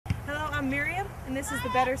I'm Miriam, and this is the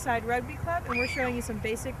Better Side Rugby Club, and we're showing you some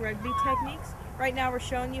basic rugby techniques. Right now we're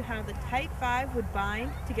showing you how the tight five would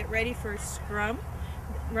bind to get ready for a scrum.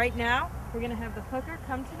 Right now we're going to have the hooker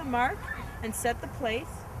come to the mark and set the place.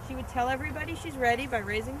 She would tell everybody she's ready by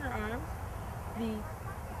raising her arms.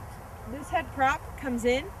 The loose head prop comes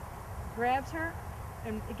in, grabs her,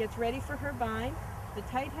 and it gets ready for her bind. The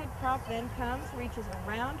tight head prop then comes, reaches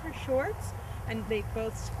around her shorts, and they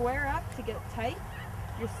both square up to get tight.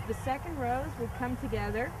 The second rows would come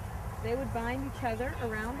together. They would bind each other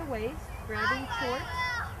around the waist, grabbing shorts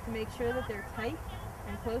to make sure that they're tight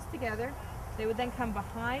and close together. They would then come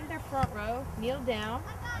behind their front row, kneel down,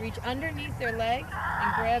 reach underneath their legs,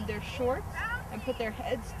 and grab their shorts and put their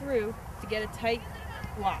heads through to get a tight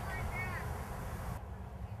lock.